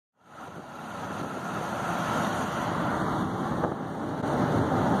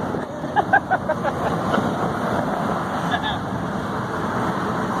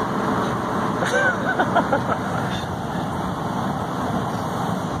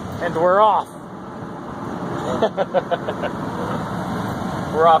And we're off.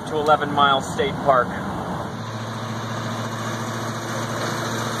 We're off to 11 Mile State Park.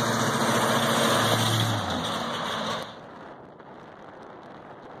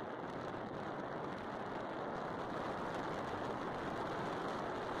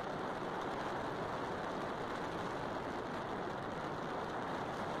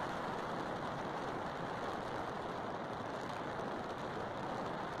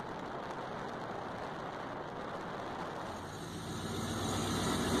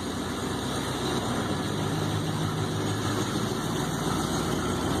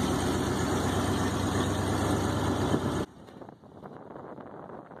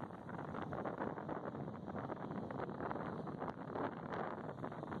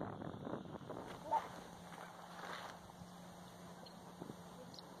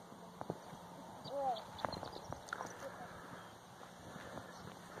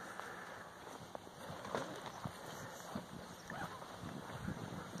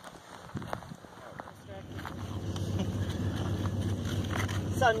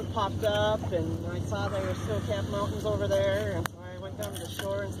 Sun popped up and I saw there were snow-capped mountains over there, and so I went down to the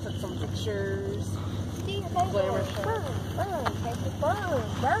shore and took some pictures. Glamour shot. Burn, baby,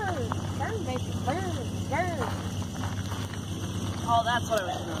 burn, baby, burn. Oh, that's what I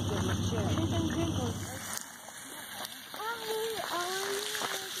was doing. Give my chin.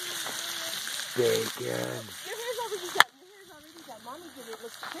 Bacon. Your hair's already done. Mommy did it.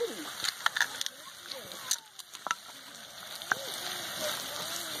 Looks pretty.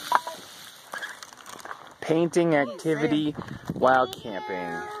 Painting activity while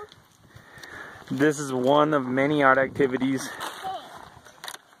camping. This is one of many art activities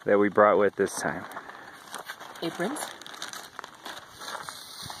that we brought with this time. Aprons.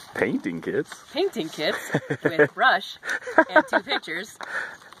 Painting kits. Painting kits with brush and 2 pictures,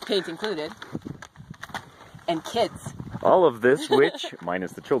 paint included, and kids. All of this, which,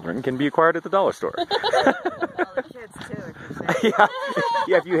 minus the children, can be acquired at the dollar store. All the kids too. If you say.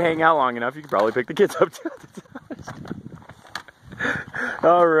 Yeah, if you hang out long enough, you can probably pick the kids up too.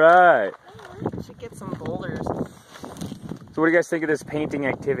 All right. We should get some boulders. So what do you guys think of this painting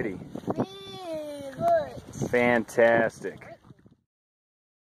activity? Really good. Fantastic.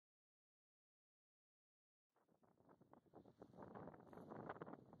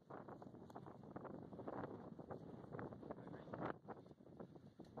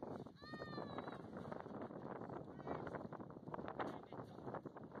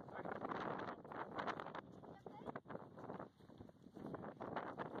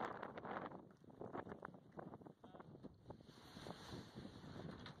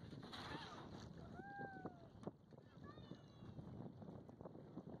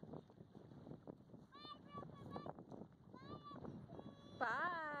 Bye.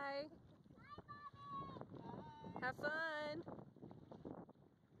 Have fun.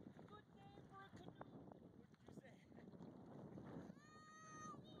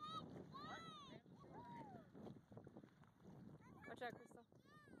 Watch out, Crystal.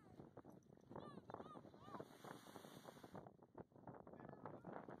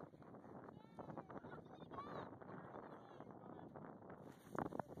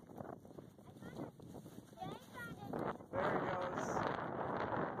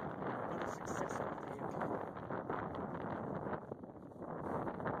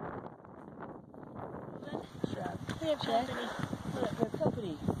 We have company. We have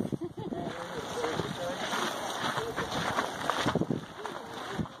company.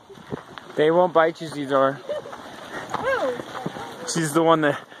 They won't bite you, Zidor. She's the one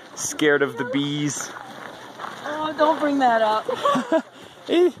that's scared of the bees. Oh, don't bring that up.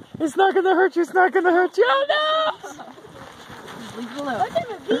 It's not gonna hurt you. It's not gonna hurt you. Oh no! Leave it alone. Look at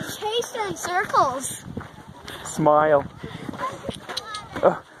the bee chased in circles. Smile.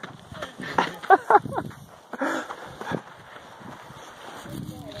 Oh.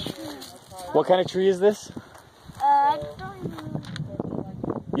 What kind of tree is this? I don't even...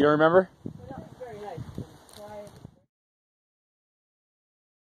 You don't remember?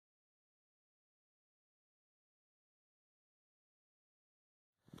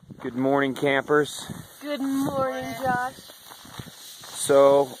 Good morning, campers. Good morning, Josh.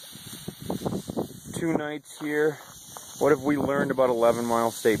 So, 2 nights here. What have we learned about 11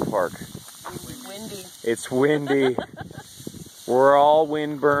 Mile State Park? Windy. It's windy. We're all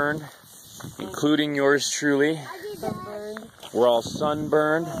windburned, including yours truly. Sunburned. We're all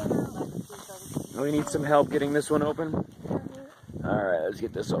sunburned. We need some help getting this one open. All right, let's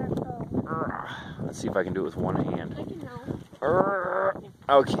get this open. Let's see if I can do it with one hand. I can know.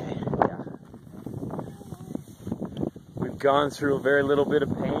 Okay, yeah. We've gone through a very little bit of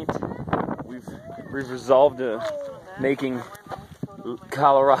paint. We've resolved to making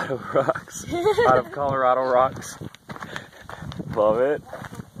Colorado rocks out of Colorado rocks. Love it.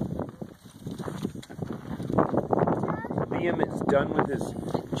 Liam is done with his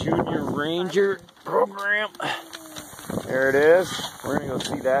Junior Ranger program. There it is. We're gonna go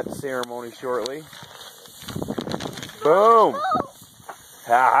see that ceremony shortly. Boom! Ha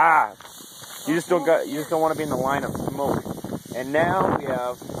ha! You just don't want to be in the line of smoke. And now we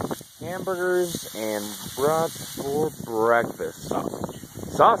have hamburgers and brats for breakfast.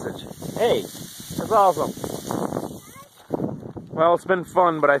 Sausage. Hey, that's awesome. Well, it's been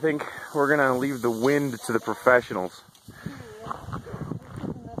fun, but I think we're gonna leave the wind to the professionals.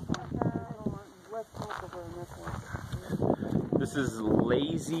 This is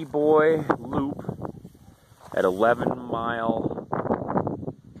Lazy Boy Loop at 11 Mile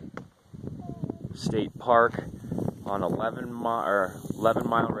State Park on 11 Mile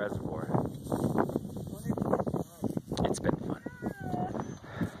Reservoir. It's been fun.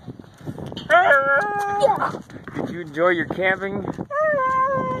 Did you enjoy your camping?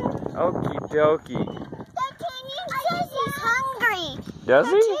 Okie dokie. The Kenyan says he's hungry. Does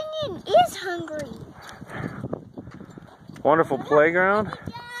he? The Kenyan is hungry. Wonderful playground.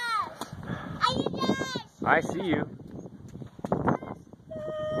 Yes. I see you.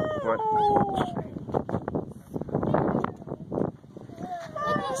 What?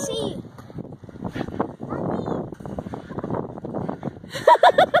 Let me see.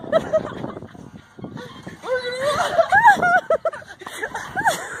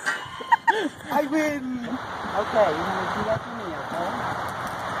 I win! Okay, you're going to repeat after me, okay?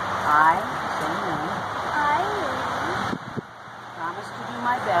 I, same name, promise to do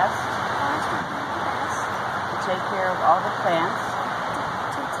my best to take care of all the plants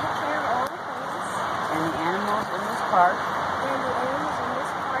and the animals in this park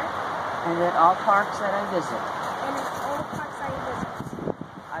and at all parks that I visit.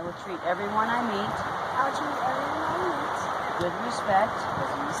 I will treat everyone I meet with respect,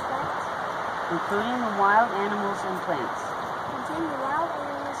 including the wild animals and plants.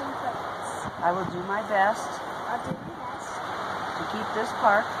 I will do my best to keep this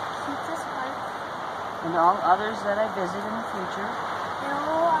park and all others that I visit in the future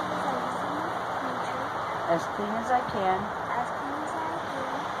as clean as I can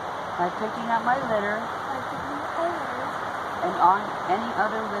by picking up my litter and on any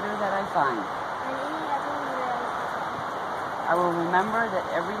other litter that I find. I will remember that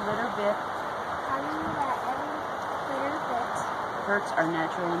every litter bit hurts our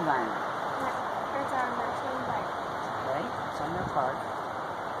natural environment. Okay, it's on your card.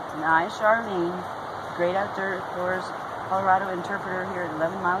 And I, Charlene, Great Outdoors Colorado Interpreter here at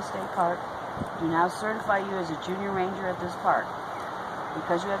 11 Mile State Park, do now certify you as a Junior Ranger at this park.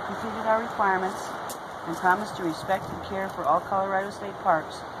 Because you have completed our requirements and promised to respect and care for all Colorado State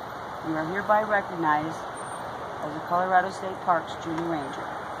parks, you are hereby recognized as a Colorado State Parks Junior Ranger.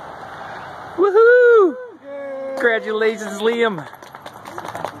 Woohoo! Congratulations, Liam.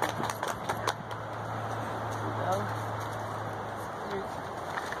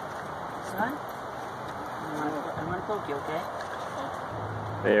 Son, I'm going to poke you, okay?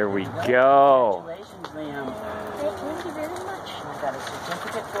 There we go. Congratulations, Liam. Thank you very much. I've got a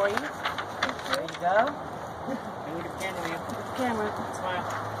certificate for you. There you go. I need a camera, Liam. The camera. Smile.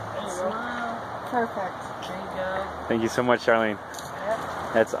 There you go. Smile. Perfect. There you go. Thank you so much, Charlene. Yep.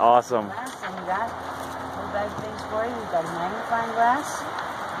 That's awesome. Last thing we got, little bag of things for you. We've got a magnifying glass,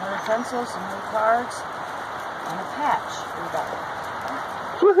 another pencil, some little cards, and a patch. There you go.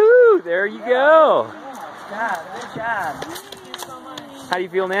 Woohoo! There you go. Good job. How do you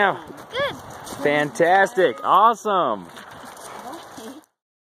feel now? Good. Fantastic. Awesome.